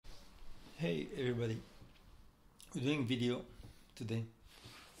Hey everybody, we're doing video today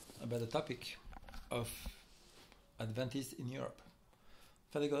about the topic of Adventists in Europe.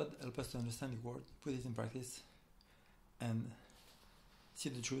 Father God, help us to understand your word, put it in practice, and see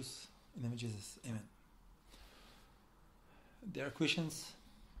the truth in the name of Jesus. Amen. There are Christians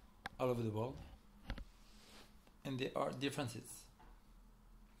all over the world, and there are differences.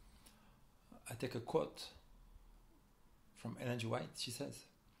 I take a quote from Ellen G. White. She says,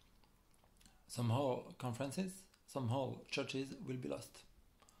 some whole conferences, some whole churches will be lost,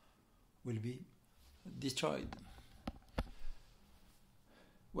 will be destroyed.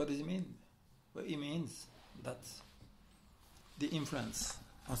 What does it mean? Well, it means that the influence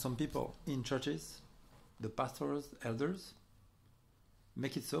on some people in churches, the pastors, elders,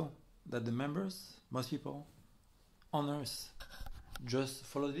 make it so that the members, most people on earth, just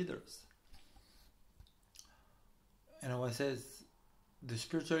follow the leaders. And what says, the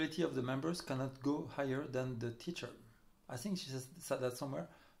spirituality of the members cannot go higher than the teacher. I think she said that somewhere.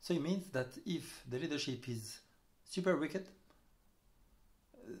 So it means that if the leadership is super wicked,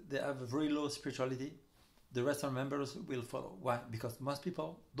 they have a very low spirituality, the rest of the members will follow. Why? Because most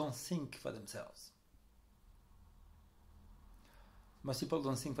people don't think for themselves. Most people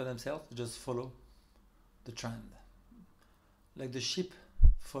don't think for themselves, just follow the trend. Like the sheep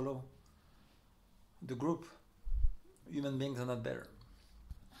follow the group. Human beings are not better.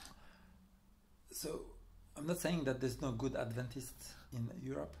 So I'm not saying that there's no good Adventists in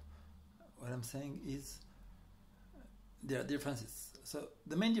Europe. What I'm saying is there are differences. So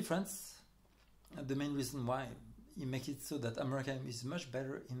the main difference, and the main reason why it makes it so that America is much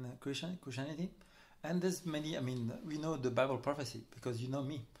better in Christianity, and there's many, we know the Bible prophecy, because you know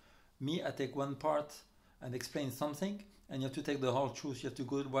me. Me, I take one part and explain something, and you have to take the whole truth. You have to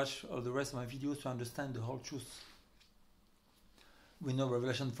go watch all the rest of my videos to understand the whole truth. We know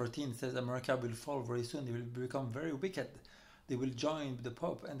Revelation 13 says America will fall very soon. They will become very wicked. They will join the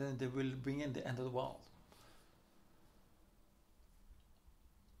Pope, and then they will bring in the end of the world.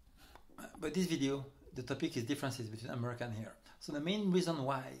 But this video, the topic is differences between America and here. So the main reason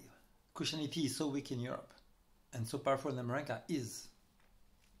why Christianity is so weak in Europe and so powerful in America is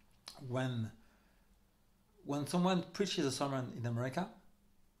when someone preaches a sermon in America,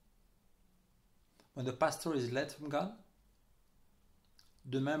 when the pastor is led from God,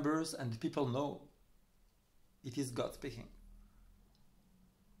 the members and the people know it is God speaking.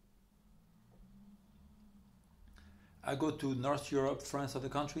 I go to North Europe, France, other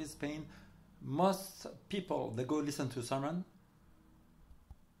countries, Spain. Most people, they go listen to a sermon,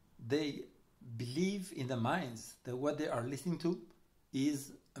 they believe in their minds that what they are listening to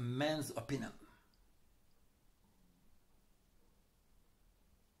is a man's opinion.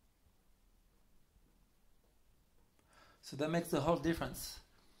 So that makes the whole difference,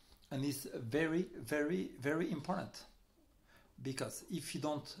 and it's very, very, very important, because if you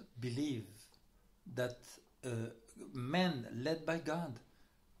don't believe that man led by God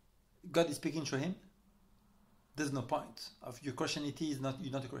is speaking through him, there's no point of your Christianity.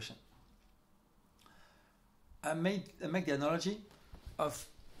 You're not a Christian. I make the analogy of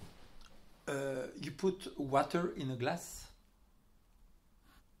you put water in a glass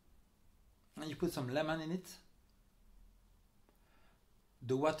and you put some lemon in it.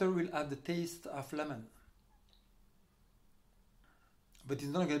 The water will have the taste of lemon, but it's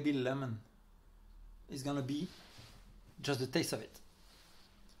not going to be lemon. It's going to be just the taste of it.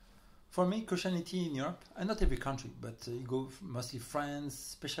 For me, Christianity in Europe, and not every country, but you go mostly France,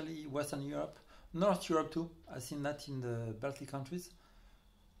 especially Western Europe, North Europe too. I've seen that in the Baltic countries.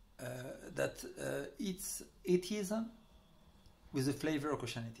 It's atheism with a flavor of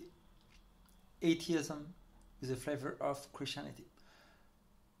Christianity. Atheism with a flavor of Christianity.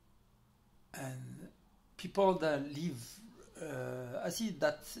 And people that live, I see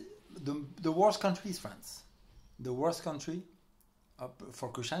that the worst country is France. The worst country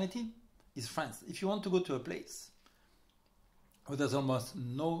for Christianity is France. If you want to go to a place where there's almost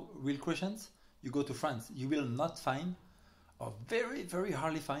no real Christians, you go to France. You will not find, or very, very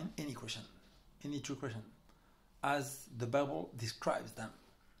hardly find, any Christian, any true Christian, as the Bible describes them.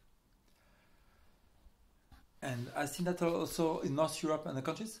 And I've seen that also in North Europe and other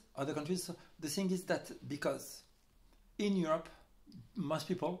countries. So the thing is that because in Europe, most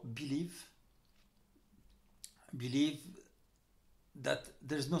people believe that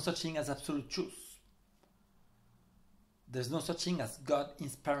there's no such thing as absolute truth. There's no such thing as God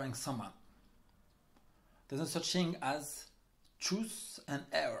inspiring someone. There's no such thing as truth and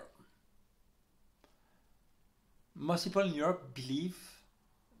error. Most people in Europe believe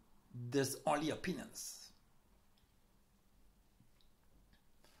there's only opinions.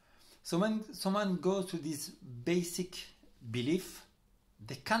 So when someone goes to this basic belief,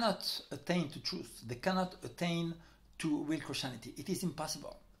 they cannot attain to truth. They cannot attain to real Christianity. It is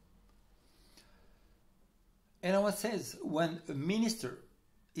impossible. And what says, when a minister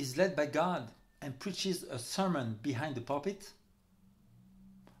is led by God and preaches a sermon behind the pulpit,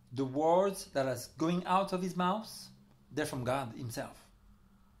 the words that are going out of his mouth, they're from God himself.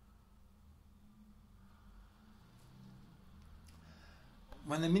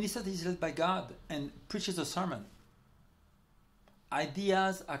 When a minister is led by God and preaches a sermon,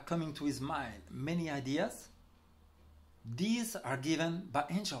 ideas are coming to his mind, many ideas. These are given by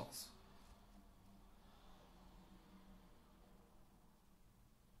angels.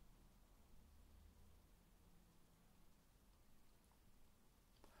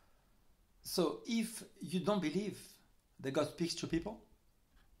 So if you don't believe that God speaks to people,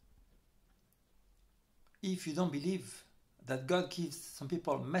 if you don't believe that God gives some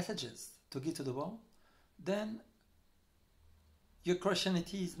people messages to give to the world, then your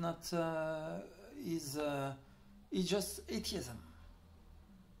Christianity is not is just atheism.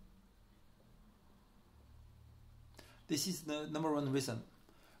 This is the number one reason.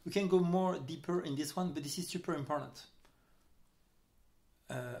 We can go more deeper in this one, but this is super important.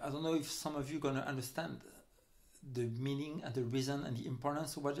 I don't know if some of you are going to understand the meaning and the reason and the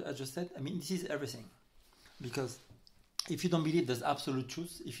importance of what I just said. I mean, this is everything. Because if you don't believe there's absolute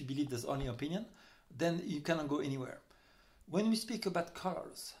truth, if you believe there's only opinion, then you cannot go anywhere. When we speak about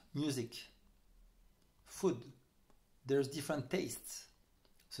colors, music, food, there's different tastes.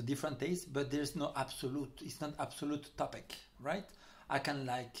 So different tastes, but there's no absolute. It's not absolute topic, right? I can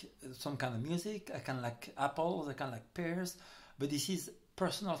like some kind of music, I can like apples, I can like pears, but this is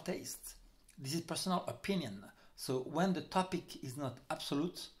personal taste. This is personal opinion. So when the topic is not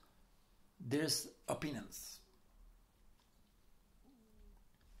absolute, there's opinions.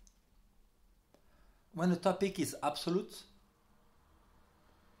 When the topic is absolute,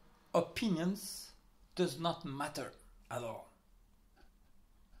 opinions does not matter at all.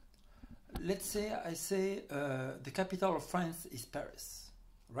 Let's say I say the capital of France is Paris,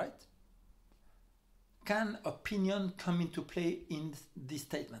 right? Can opinion come into play in this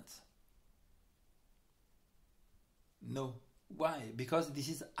statement? No. Why? Because this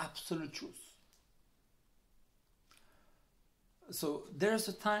is absolute truth. So there's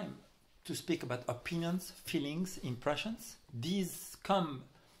a time to speak about opinions, feelings, impressions. These come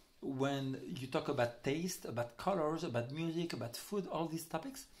when you talk about taste, about colors, about music, about food, all these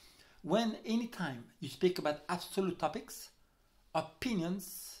topics. When anytime you speak about absolute topics,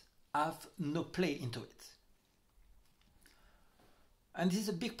 opinions have no play into it. And this is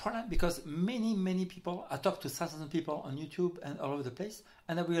a big problem because many people, I talk to thousands of people on YouTube and all over the place,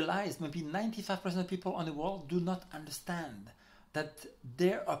 and I realize maybe 95% of people on the world do not understand that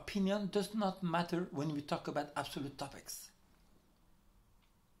their opinion does not matter when we talk about absolute topics.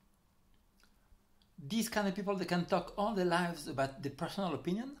 These kind of people, they can talk all their lives about their personal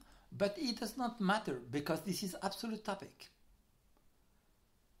opinion, but it does not matter because this is absolute topic.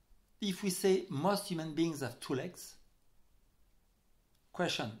 If we say most human beings have 2 legs,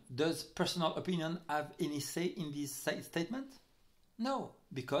 question, does personal opinion have any say in this statement? No,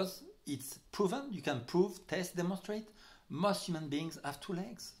 because it's proven, you can prove, test, demonstrate, most human beings have 2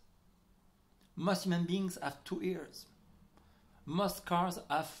 legs. Most human beings have 2 ears. Most cars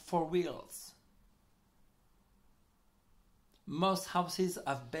have 4 wheels. Most houses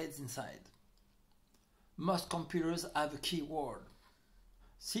have beds inside. Most computers have a keyboard.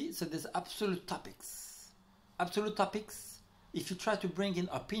 See, so there's absolute topics. Absolute topics, if you try to bring in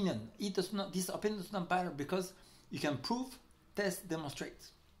opinion, this opinion does not matter because you can prove, test,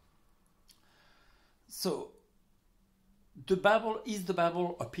 demonstrate. So, is the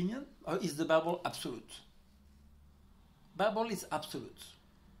Bible opinion or is the Bible absolute? Bible is absolute.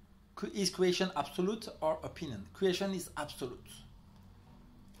 Is creation absolute or opinion? Creation is absolute.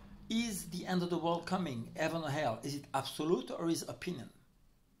 Is the end of the world coming, heaven or hell? Is it absolute or is opinion?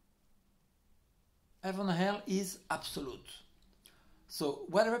 Heaven or hell is absolute. So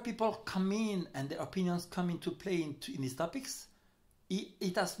whatever people come in and their opinions come into play in these topics,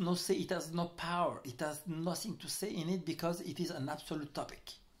 it has no say, it has no power, it has nothing to say in it because it is an absolute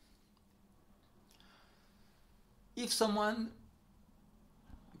topic. If someone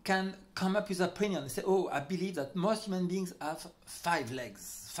can come up with an opinion and say, oh, I believe that most human beings have 5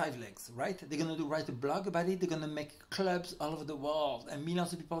 legs, right? They're going to write a blog about it, they're going to make clubs all over the world, and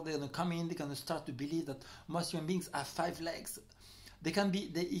millions of people, they're going to come in, they're going to start to believe that most human beings have 5 legs. He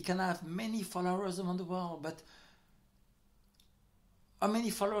can have many followers around the world, but how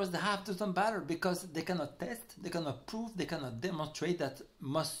many followers they have doesn't matter, because they cannot test, they cannot prove, they cannot demonstrate that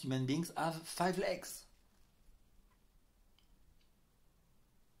most human beings have 5 legs.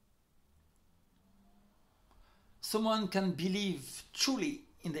 Someone can believe truly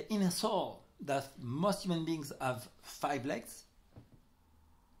in the inner soul that most human beings have 5 legs.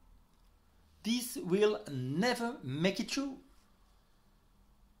 This will never make it true.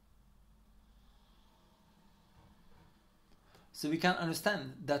 So we can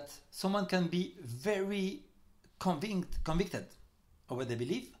understand that someone can be very convicted of what they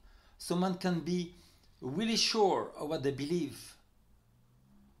believe. Someone can be really sure of what they believe.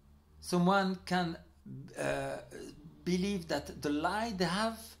 Someone can believe that the lie they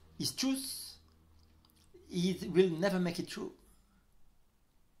have is truth. It will never make it true.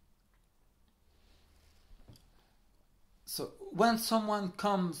 So when someone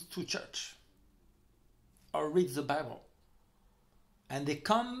comes to church or reads the Bible, and they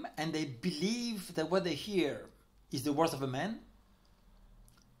come and they believe that what they hear is the words of a man,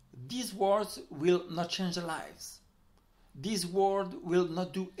 these words will not change their lives. This word will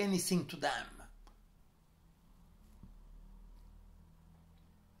not do anything to them.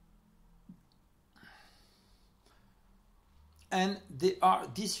 And they are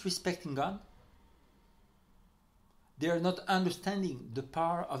disrespecting God. They are not understanding the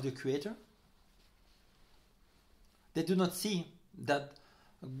power of the Creator. They do not see that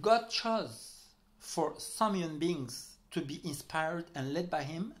God chose for some human beings to be inspired and led by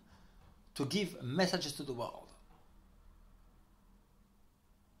Him to give messages to the world.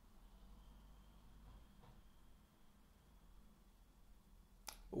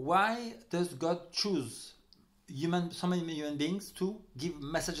 Why does God choose some human beings to give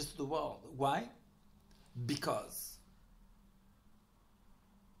messages to the world? Why? Because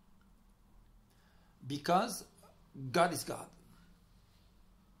God is God.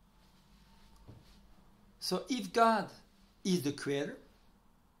 So if God is the Creator,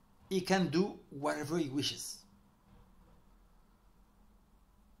 He can do whatever He wishes.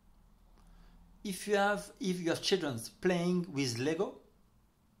 If you have children playing with Lego,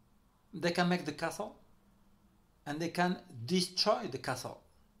 they can make the castle and they can destroy the castle.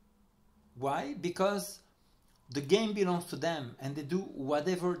 Why? Because the game belongs to them and they do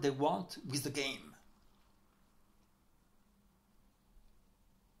whatever they want with the game.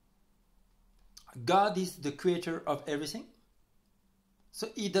 God is the creator of everything, so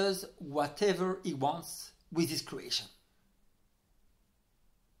He does whatever He wants with His creation.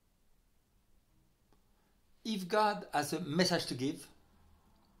 If God has a message to give,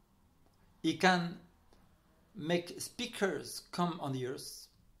 He can make speakers come on the earth.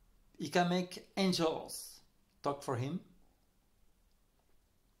 He can make angels talk for Him.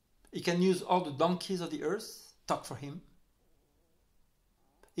 He can use all the donkeys of the earth talk for Him.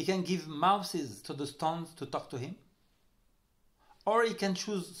 He can give mouths to the stones to talk to Him. Or He can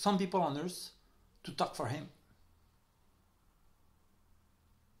choose some people on earth to talk for Him.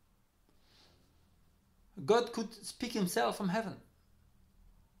 God could speak Himself from heaven.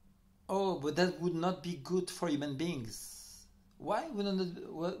 Oh, but that would not be good for human beings. Why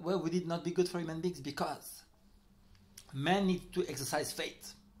would it not be good for human beings? Because man needs to exercise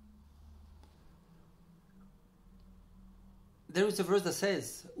faith. There is a verse that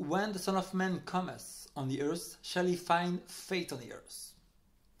says, when the Son of Man cometh on the earth, shall he find faith on the earth?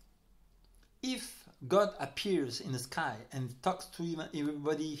 If God appears in the sky and talks to him,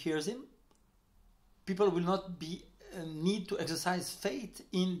 everybody hears Him, people will not need to exercise faith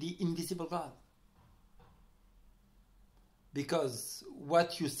in the invisible God. Because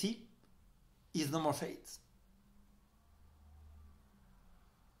what you see is no more faith.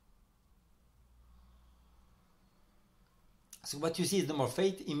 So what you see is no more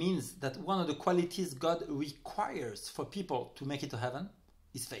faith. It means that one of the qualities God requires for people to make it to heaven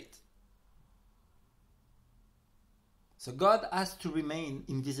is faith. So God has to remain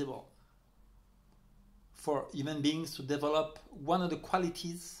invisible for human beings to develop one of the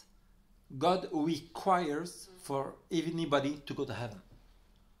qualities God requires for anybody to go to heaven.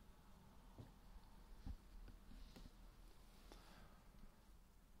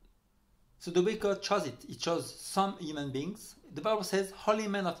 So the way God chose it, He chose some human beings. The Bible says, holy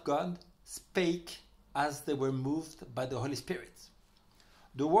men of God spake as they were moved by the Holy Spirit.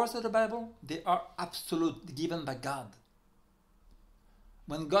 The words of the Bible, they are absolute, given by God.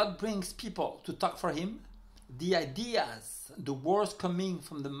 When God brings people to talk for Him, the ideas, the words coming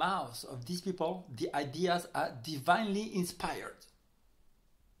from the mouths of these people, the ideas are divinely inspired.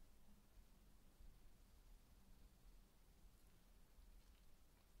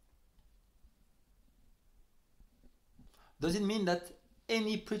 Does it mean that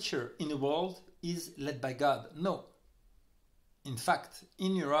any preacher in the world is led by God. No. In fact,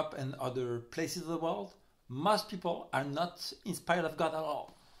 in Europe and other places of the world, most people are not inspired of God at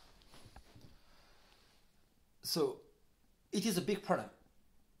all. So it is a big problem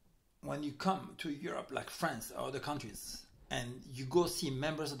when you come to Europe, like France or other countries, and you go see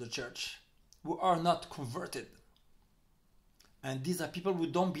members of the church who are not converted. And these are people who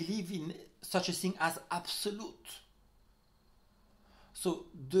don't believe in such a thing as absolute. So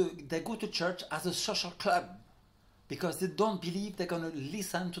they go to church as a social club because they don't believe they're going to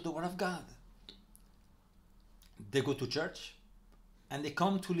listen to the Word of God. They go to church and they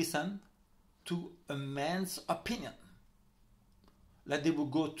come to listen to a man's opinion. Like they will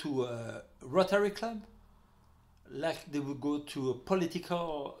go to a Rotary Club, like they will go to a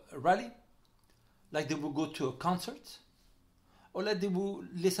political rally, like they will go to a concert, or like they will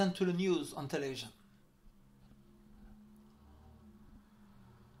listen to the news on television.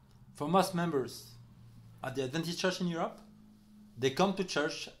 For most members at the Adventist Church in Europe, they come to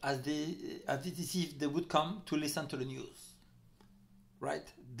church as if they would come to listen to the news. Right?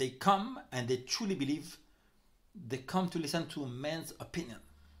 They come and they truly believe they come to listen to a man's opinion.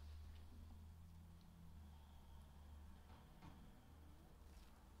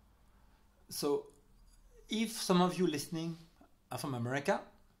 So, if some of you listening are from America,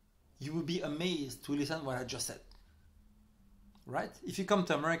 you will be amazed to listen to what I just said. Right? If you come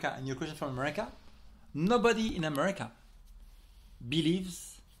to America and you're a Christian from America, nobody in America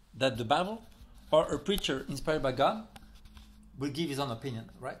believes that the Bible or a preacher inspired by God will give his own opinion,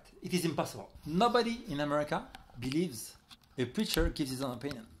 right? It is impossible. Nobody in America believes a preacher gives his own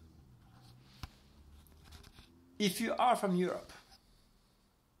opinion. If you are from Europe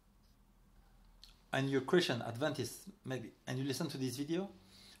and you're Christian, Adventist maybe, and you listen to this video,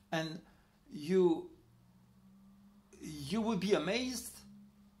 and you will be amazed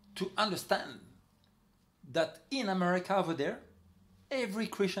to understand that in America over there, every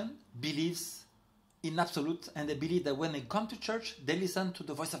Christian believes in absolute, and they believe that when they come to church, they listen to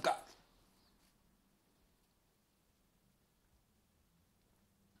the voice of God.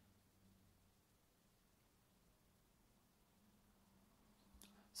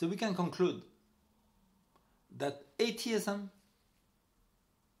 So we can conclude that atheism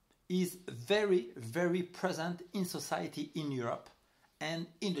is very, very present in society in Europe and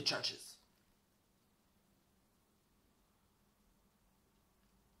in the churches.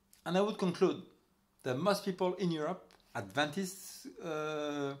 And I would conclude that most people in Europe, Adventists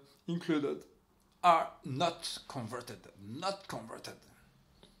included, are not converted. Not converted.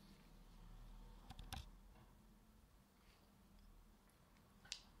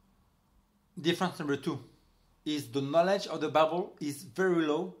 Difference number 2 is the knowledge of the Bible is very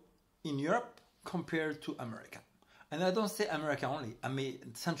low in Europe compared to America. And I don't say America only. I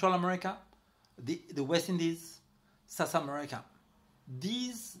mean Central America, the West Indies, South America.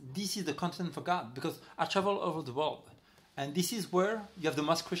 This is the continent for God, because I travel over the world, and this is where you have the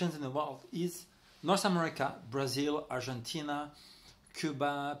most Christians in the world, is North America, Brazil, Argentina,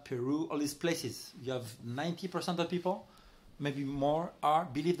 Cuba, Peru, all these places. You have 90% of people, maybe more,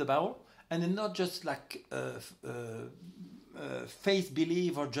 believe the Bible, and they're not just like faith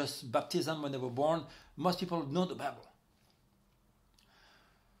belief or just baptism when they were born. Most people know the Bible.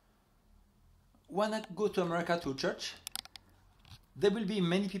 When I go to America to a church, there will be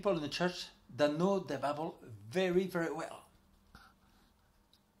many people in the church that know the Bible very, very well.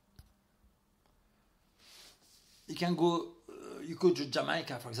 You go to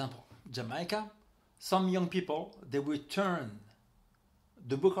Jamaica, for example. Jamaica, some young people, they will turn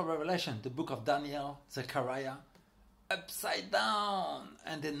the book of Revelation, the book of Daniel, Zechariah, upside down,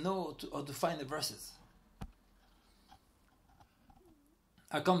 and they know how to find the verses.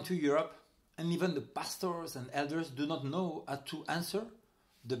 I come to Europe, and even the pastors and elders do not know how to answer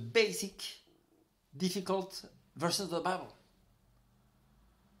the basic, difficult verses of the Bible.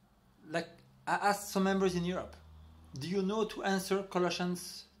 Like, I asked some members in Europe, do you know to answer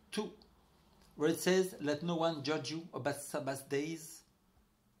Colossians 2, where it says, let no one judge you about Sabbath days,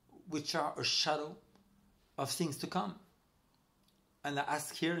 which are a shadow of things to come? And I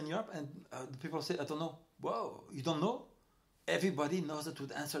asked here in Europe, and the people say, I don't know. Whoa, you don't know? Everybody knows that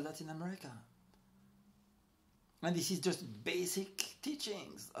would answer that in America. And this is just basic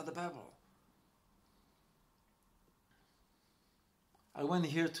teachings of the Bible. I went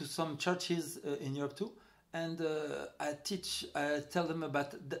here to some churches in Europe too, and I tell them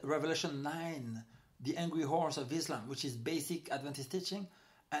about Revelation 9, the angry horse of Islam, which is basic Adventist teaching,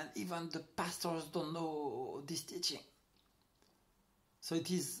 and even the pastors don't know this teaching. So it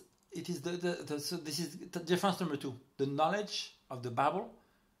is it is so this is the difference number 2. The knowledge of the Bible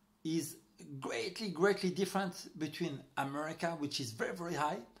is greatly different between America, which is very, very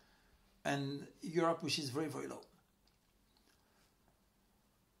high, and Europe, which is very, very low.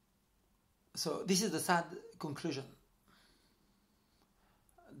 So this is the sad conclusion,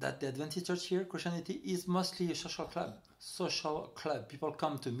 that the Adventist church here, Christianity, is mostly a social club. People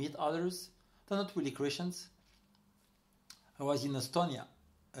come to meet others. They're not really Christians. I was in Estonia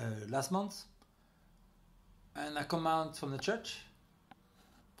last month, and I come out from the church,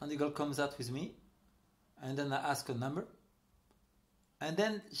 and the girl comes out with me, and then I ask her number, and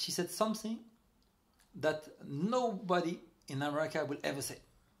then she said something that nobody in America will ever say.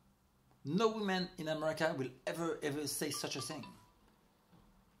 No woman in America will ever say such a thing.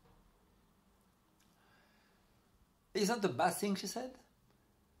 It's not a bad thing, she said,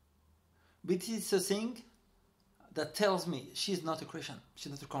 but it's a thing that tells me she's not a Christian,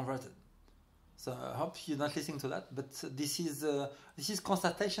 she's not a converted. So I hope you're not listening to that, but this is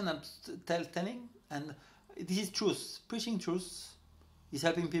constatation I'm telling, and this is truth. Preaching truth is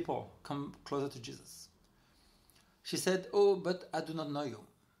helping people come closer to Jesus. She said, "Oh, but I do not know you."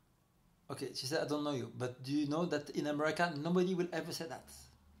 Okay, she said, "I don't know you, but do you know that in America nobody will ever say that?"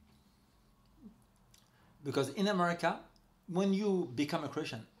 Because in America, when you become a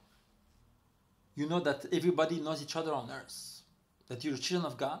Christian, you know that everybody knows each other on earth, that you're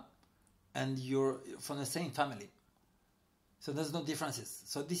children of God, and you're from the same family. So there's no differences.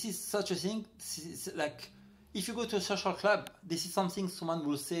 So this is such a thing. This is like, if you go to a social club, this is something someone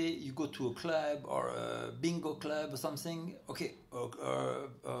will say. You go to a club or a bingo club or something. Okay, or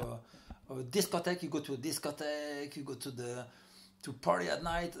a discotheque. You go to a discotheque. You go to party at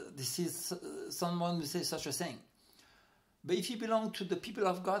night. This is someone who says such a thing. But if you belong to the people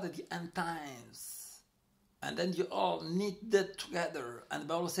of God at the end times, and then you all knitted together, and the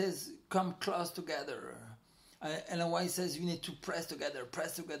Bible says, come close together. Ellen White says you need to press together.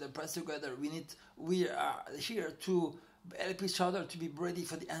 We are here to help each other to be ready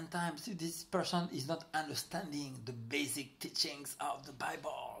for the end times. This person is not understanding the basic teachings of the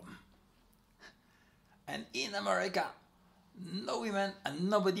Bible. And in America, no women and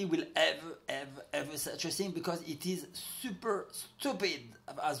nobody will ever such a thing, because it is super stupid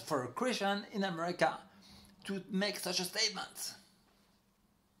as for a Christian in America to make such a statement.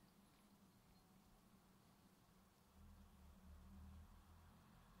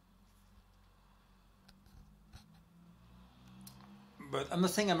 But I'm not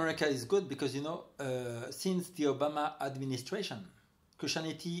saying America is good, because since the Obama administration,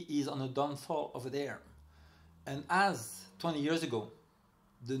 Christianity is on a downfall over there. And as 20 years ago,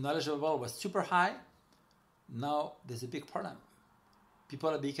 the knowledge of the Bible was super high, now there's a big problem. People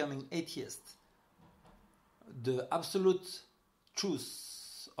are becoming atheists. The absolute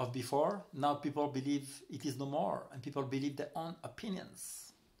truth of before, now people believe it is no more, and people believe their own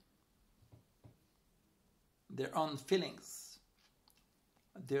opinions, their own feelings,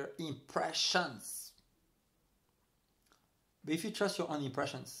 their impressions. But if you trust your own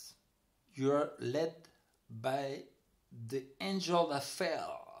impressions, you are led by the angel that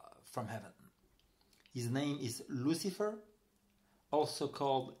fell from heaven. His name is Lucifer, also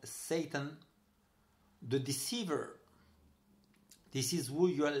called Satan, the deceiver. This is who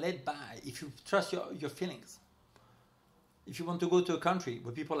you are led by if you trust your feelings. If you want to go to a country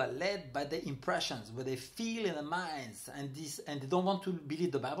where people are led by their impressions, where they feel in their minds, and they don't want to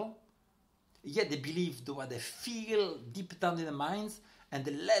believe the Bible, yet they believe what they feel deep down in their minds, and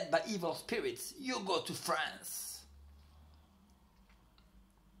they're led by evil spirits, you go to France.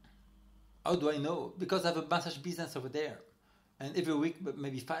 How do I know? Because I have a massage business over there. And every week,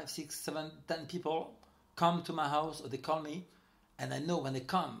 maybe 5, 6, 7, 10 people come to my house, or they call me, and I know when they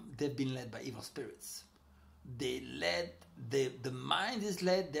come, they've been led by evil spirits. The mind is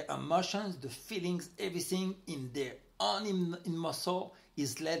led, their emotions, the feelings, everything in their own muscle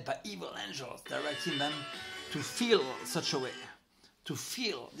is led by evil angels, directing them to feel such a way, to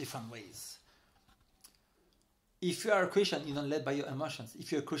feel different ways. If you are a Christian, you're not led by your emotions.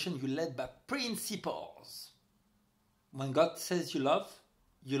 If you're a Christian, you're led by principles. When God says you love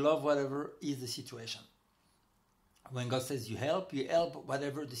whatever is the situation. When God says you help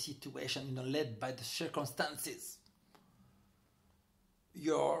whatever the situation. You're not led by the circumstances. If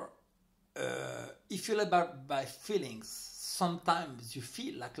you're led by feelings, sometimes you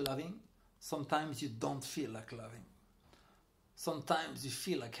feel like loving, sometimes you don't feel like loving. Sometimes you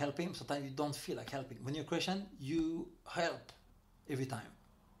feel like helping, sometimes you don't feel like helping. When you're Christian, you help every time.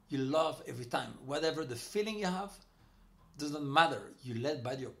 You love every time. Whatever the feeling you have, doesn't matter. You're led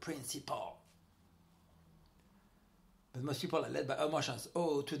by your principle. But most people are led by emotions.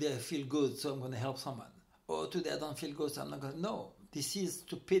 Oh, today I feel good, so I'm going to help someone. Oh, today I don't feel good, so I'm not going to... No, this is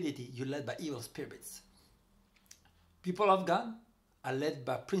stupidity. You're led by evil spirits. People of God are led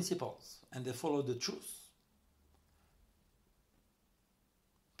by principles, and they follow the truth.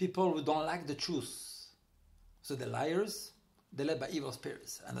 People who don't like the truth, so they're liars, they're led by evil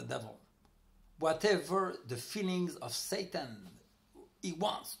spirits and the devil. Whatever the feelings of Satan he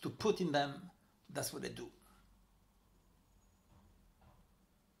wants to put in them, that's what they do.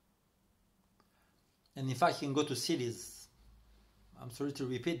 And in fact, you can go to cities. I'm sorry to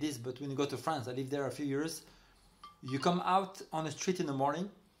repeat this, but when you go to France, I lived there a few years, you come out on the street in the morning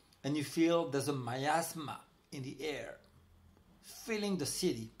and you feel there's a miasma in the air, filling the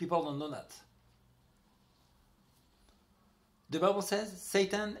city. People don't know that. The Bible says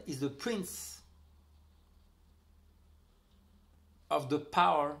Satan is the prince of the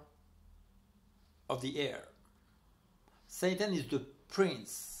power of the air. Satan is the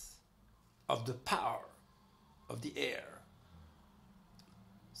prince of the power of the air.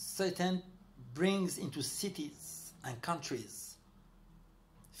 Satan brings into cities and countries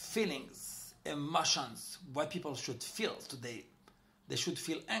feelings, emotions, what people should feel today. They should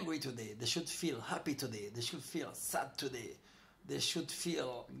feel angry today. They should feel happy today. They should feel sad today. They should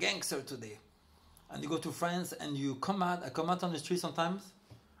feel gangster today. And you go to France and you come out, I come out on the street sometimes,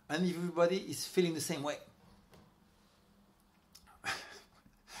 and everybody is feeling the same way.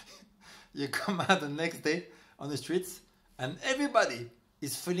 You come out the next day on the streets and everybody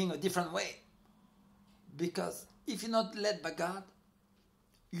is feeling a different way. Because if you're not led by God,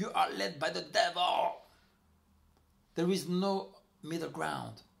 you are led by the devil. There is no middle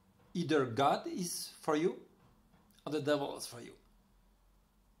ground. Either God is for you or the devil is for you.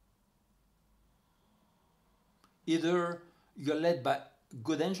 Either you're led by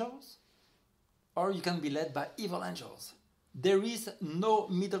good angels or you can be led by evil angels. There is no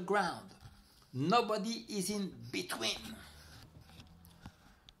middle ground. Nobody is in between.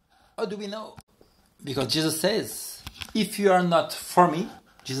 How do we know? Because Jesus says, if you are not for me,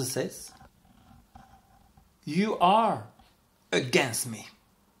 Jesus says, you are against me.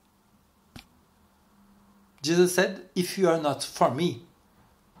 Jesus said, if you are not for me,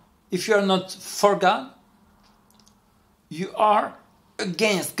 if you are not for God, you are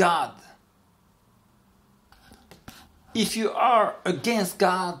against God. If you are against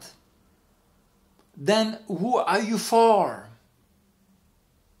God, then who are you for?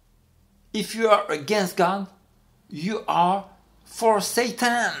 If you are against God, you are for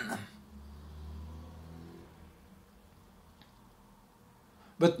Satan.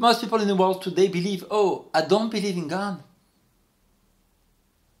 But most people in the world today believe, oh, I don't believe in God.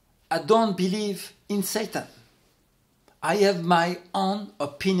 I don't believe in Satan. I have my own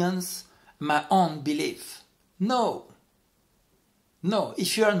opinions, my own belief. No. No,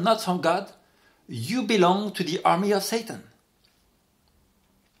 if you are not from God, you belong to the army of Satan.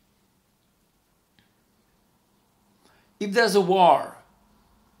 If there's a war,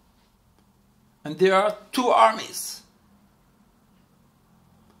 and there are two armies,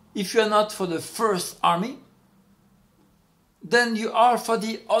 if you are not for the first army, then you are for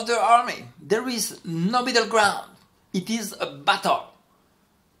the other army. There is no middle ground. It is a battle.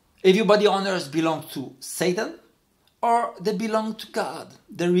 Everybody on earth belongs to Satan or they belong to God.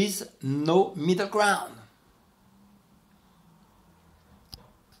 There is no middle ground.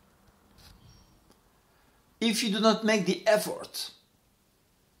 If you do not make the effort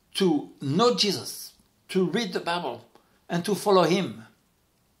to know Jesus, to read the Bible, and to follow Him,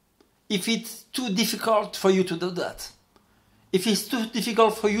 if it's too difficult for you to do that, if it's too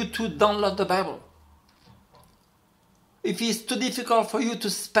difficult for you to download the Bible, if it's too difficult for you to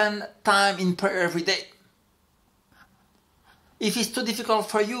spend time in prayer every day, if it's too difficult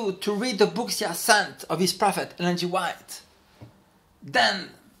for you to read the books He has sent of His prophet, Ellen G. White, then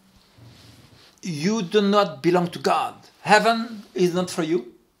you do not belong to God. Heaven is not for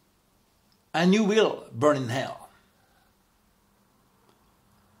you, and you will burn in hell.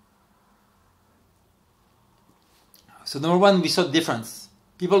 So number one, we saw the difference.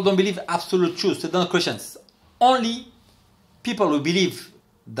 People don't believe absolute truth. They're not Christians. Only people who believe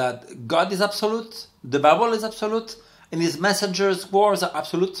that God is absolute, the Bible is absolute, and His messengers' words are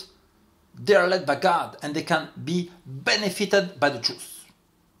absolute, they are led by God, and they can be benefited by the truth.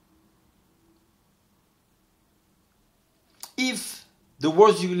 If the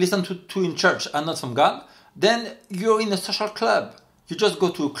words you listen to in church are not from God, then you're in a social club. You just go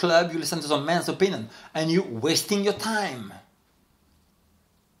to a club, you listen to some man's opinion, and you're wasting your time.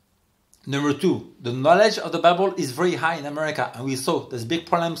 Number two, the knowledge of the Bible is very high in America, and we saw there's big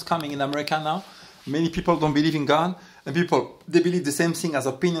problems coming in America now. Many people don't believe in God, And people, they believe the same thing as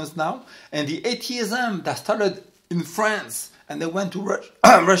opinions now. And the atheism that started in France, and they went to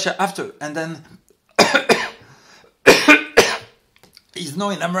Russia after, and then is now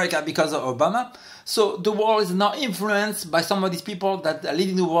in America because of Obama. So the world is now influenced by some of these people that are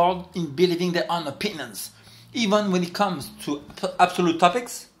leading the world in believing their own opinions. Even when it comes to absolute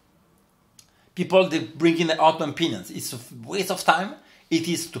topics, people, they bring in their own opinions. It's a waste of time. It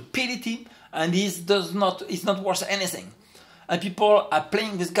is stupidity, and it's not worth anything. And people are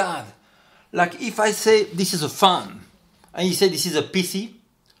playing with God. Like if I say this is a phone, and you say this is a PC,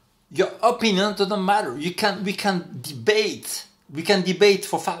 your opinion doesn't matter. We can debate. We can debate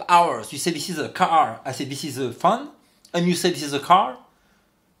for 5 hours. You say this is a car. I say this is a phone, and you say this is a car.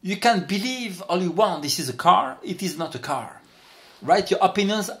 You can believe all you want. This is a car. It is not a car, right? Your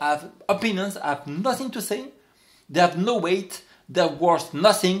opinions have nothing to say. They have no weight. They're worth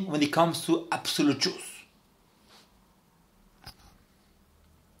nothing when it comes to absolute truth.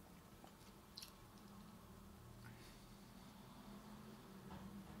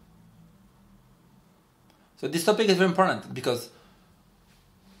 So this topic is very important because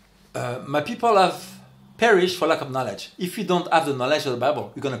my people have perished for lack of knowledge. If you don't have the knowledge of the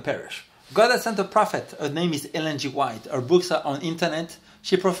Bible, you're going to perish. God has sent a prophet. Her name is Ellen G. White. Her books are on internet.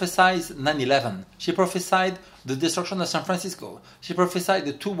 She prophesied 9/11. She prophesied the destruction of San Francisco. She prophesied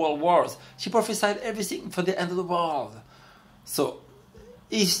the 2 world wars. She prophesied everything for the end of the world. So,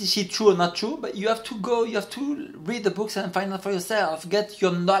 is she true or not true? But you have to read the books and find out for yourself. Get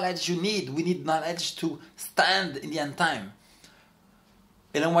your knowledge you need. We need knowledge to stand in the end time.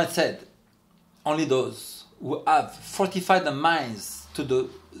 Ellen White said, only those who have fortified their minds to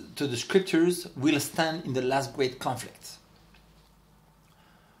the scriptures will stand in the last great conflict.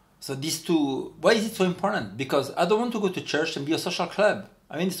 So these two, why is it so important? Because I don't want to go to church and be a social club.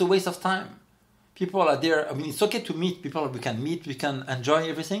 I mean, it's a waste of time. People are there. I mean, it's okay to meet people. We can meet. We can enjoy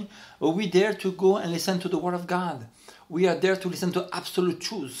everything. But we're there to go and listen to the Word of God. We are there to listen to absolute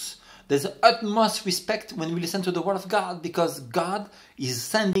truth. There's utmost respect when we listen to the Word of God because God is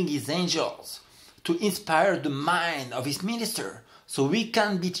sending His angels to inspire the mind of His minister so we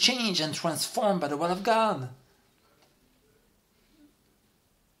can be changed and transformed by the Word of God.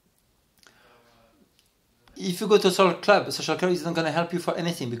 If you go to a social club is not going to help you for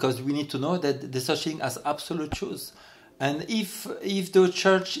anything because we need to know that there's such thing as absolute truth. And if the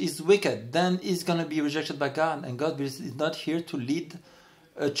church is wicked, then it's going to be rejected by God. And God is not here to lead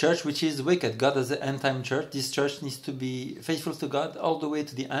a church which is wicked. God is the end-time church. This church needs to be faithful to God all the way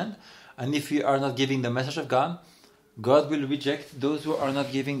to the end. And if we are not giving the message of God, God will reject those who are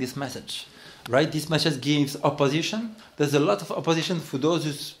not giving this message. Right? This message gives opposition. There's a lot of opposition for those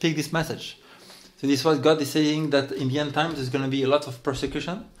who speak this message. So this is what God is saying, that in the end times there's going to be a lot of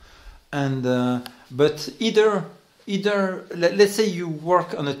persecution. And but either let's say you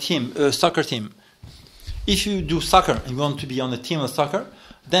work on a team, a soccer team. If you do soccer and you want to be on a team of soccer,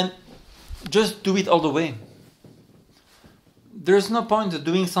 then just do it all the way. There's no point of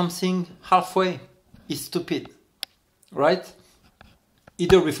doing something halfway. It's stupid, right?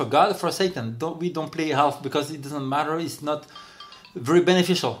 Either we're for God or for Satan. We don't play half because it doesn't matter. It's not very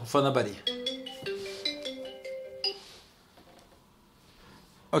beneficial for nobody.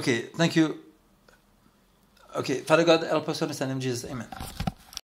 Okay, thank you. Okay, Father God, help us understand in Jesus. Amen.